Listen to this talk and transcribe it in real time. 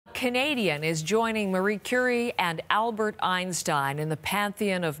Canadian is joining Marie Curie and Albert Einstein in the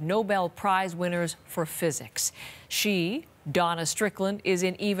pantheon of Nobel Prize winners for physics. She, Donna Strickland, is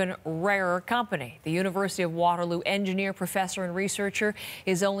in even rarer company. The University of Waterloo engineer, professor and researcher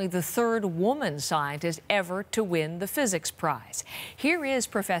is only the third woman scientist ever to win the physics prize. Here is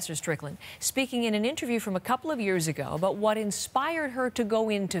Professor Strickland speaking in an interview from a couple of years ago about what inspired her to go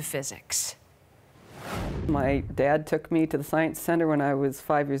into physics. My dad took me to the Science Center when I was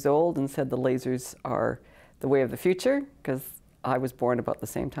 5 years old and said the lasers are the way of the future, because I was born about the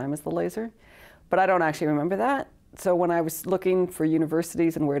same time as the laser. But I don't actually remember that. So when I was looking for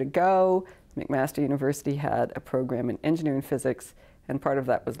universities and where to go, McMaster University had a program in engineering physics, and part of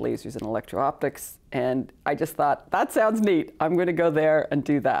that was lasers and electro-optics. And I just thought, that sounds neat. I'm going to go there and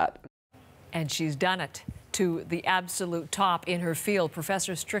do that. And she's done it to the absolute top in her field.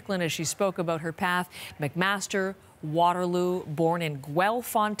 Professor Strickland, as she spoke about her path, McMaster, Waterloo, born in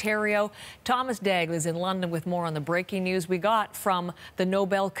Guelph, Ontario. Thomas Daigle is in London with more on the breaking news we got from the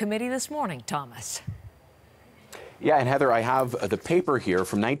Nobel Committee this morning. Thomas. Yeah, and Heather, I have the paper here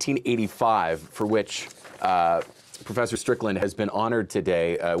from 1985 for which Professor Strickland has been honored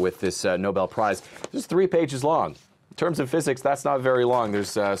today with this Nobel Prize. It's 3 pages long. In terms of physics, that's not very long.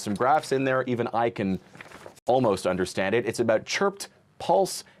 There's some graphs in there. Even I can almost understand it. It's about chirped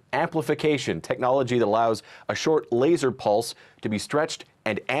pulse amplification, technology that allows a short laser pulse to be stretched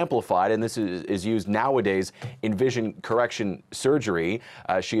and amplified, and this is used nowadays in vision correction surgery.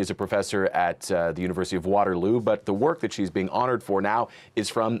 She is a professor at the University of Waterloo, but the work that she's being honored for now is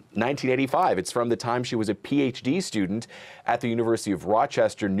from 1985. It's from the time she was a PhD student at the University of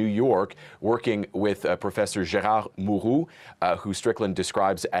Rochester, New York, working with Professor Gérard Mourou, who Strickland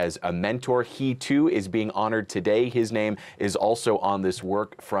describes as a mentor. He, too, is being honored today. His name is also on this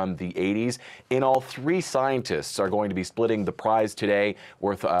work from the 80s. In all, 3 scientists are going to be splitting the prize today,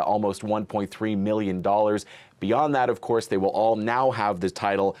 worth almost $1.3 million. Beyond that, of course, they will all now have the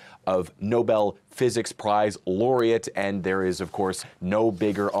title of Nobel Physics Prize laureate, and there is, of course, no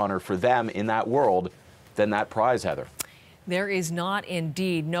bigger honor for them in that world than that prize, Heather. There is not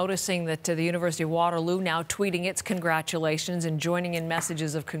indeed. Noticing that the University of Waterloo now tweeting its congratulations and joining in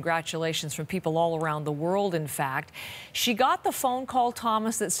messages of congratulations from people all around the world, in fact. She got the phone call,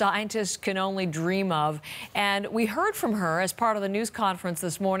 Thomas, that scientists can only dream of. And we heard from her as part of the news conference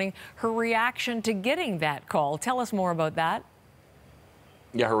this morning, her reaction to getting that call. Tell us more about that.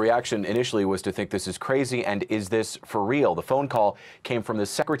 Yeah, her reaction initially was to think this is crazy and is this for real? The phone call came from the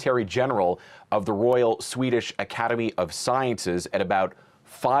Secretary General of the Royal Swedish Academy of Sciences at about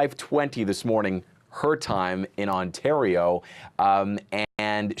 5:20 this morning, her time in Ontario.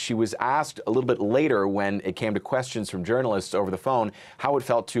 And she was asked a little bit later, when it came to questions from journalists over the phone, how it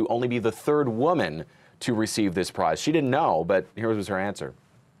felt to only be the 3rd woman to receive this prize. She didn't know, but here was her answer.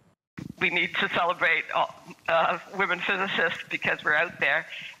 We need to celebrate women physicists because we're out there,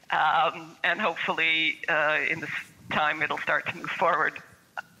 and hopefully in this time it'll start to move forward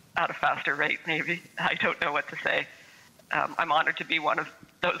at a faster rate, maybe. I don't know what to say. I'm honored to be one of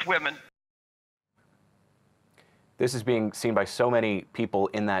those women. This is being seen by so many people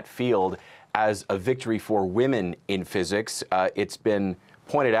in that field as a victory for women in physics. It's been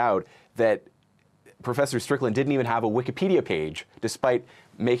pointed out that Professor Strickland didn't even have a Wikipedia page, despite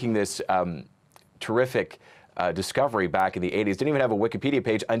making this terrific discovery back in the 80s. Didn't even have a Wikipedia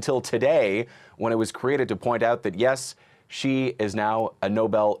page until today, when it was created to point out that, yes, she is now a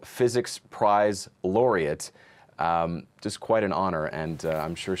Nobel Physics Prize laureate. Just quite an honor, and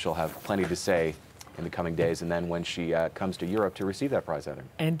I'm sure she'll have plenty to say in the coming days, and then when she comes to Europe to receive that prize, Heather.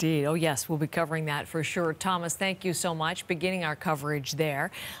 Indeed. Oh, yes, we'll be covering that for sure. Thomas, thank you so much. Beginning our coverage there.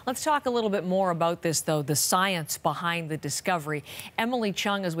 Let's talk a little bit more about this, though, the science behind the discovery. Emily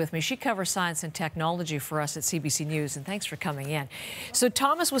Chung is with me. She covers science and technology for us at CBC News, and thanks for coming in. So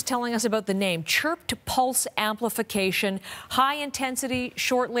Thomas was telling us about the name, chirped pulse amplification, high-intensity,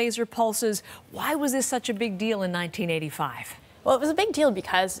 short laser pulses. Why was this such a big deal in 1985? Well, it was a big deal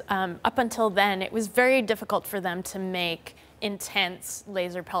because up until then, it was very difficult for them to make intense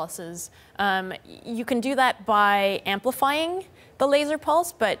laser pulses. You can do that by amplifying the laser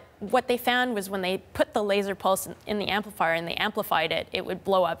pulse, but what they found was when they put the laser pulse in the amplifier and they amplified it, it would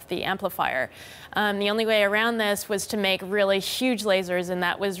blow up the amplifier. The only way around this was to make really huge lasers, and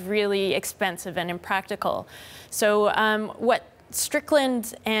that was really expensive and impractical. So what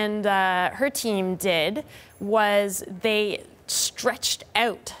Strickland and her team did was they stretched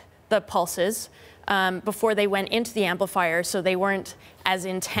out the pulses before they went into the amplifier, so they weren't as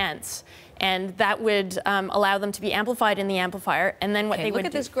intense. and that would allow them to be amplified in the amplifier. And then what they would look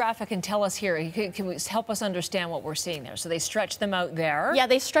at this graphic and tell us here. Can we help us understand what we're seeing there? So they stretch them out there. Yeah,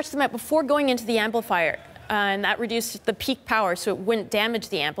 they stretched them out before going into the amplifier. And that reduced the peak power so it wouldn't damage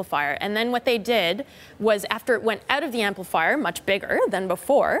the amplifier. And then what they did was, after it went out of the amplifier, much bigger than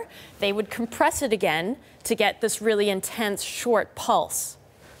before, they would compress it again to get this really intense short pulse.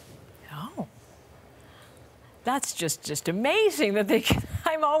 Oh. That's just amazing that they can.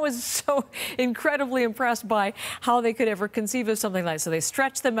 I'm always so incredibly impressed by how they could ever conceive of something like that. So they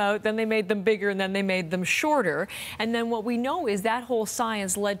stretched them out, then they made them bigger, and then they made them shorter. And then what we know is that whole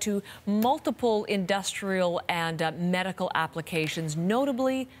science led to multiple industrial and medical applications,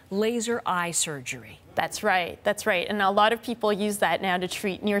 notably laser eye surgery. That's right, that's right. And a lot of people use that now to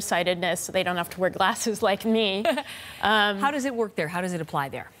treat nearsightedness so they don't have to wear glasses like me. How does it work there? How does it apply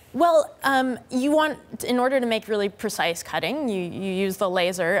there? Well, you want, in order to make really precise cutting, you use the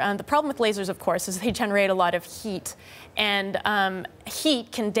laser. The problem with lasers, of course, is they generate a lot of heat. And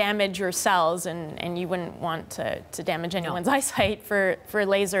heat can damage your cells, and you wouldn't want to damage anyone's eyesight for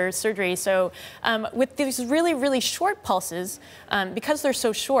laser surgery. So with these really, really short pulses, because they're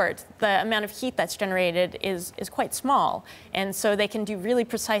so short, the amount of heat that's generated is quite small. And so they can do really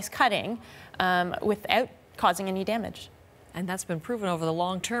precise cutting without causing any damage. And that's been proven over the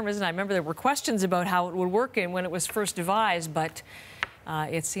long term, isn't it? I remember there were questions about how it would work when it was first devised, but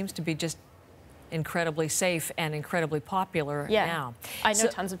it seems to be just incredibly safe and incredibly popular now. I know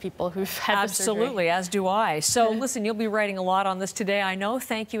tons of people who've had this surgery. Absolutely, as do I. So listen, you'll be writing a lot on this today, I know.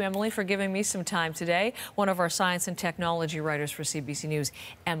 Thank you, Emily, for giving me some time today. One of our science and technology writers for CBC News,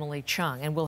 Emily Chung. And we'll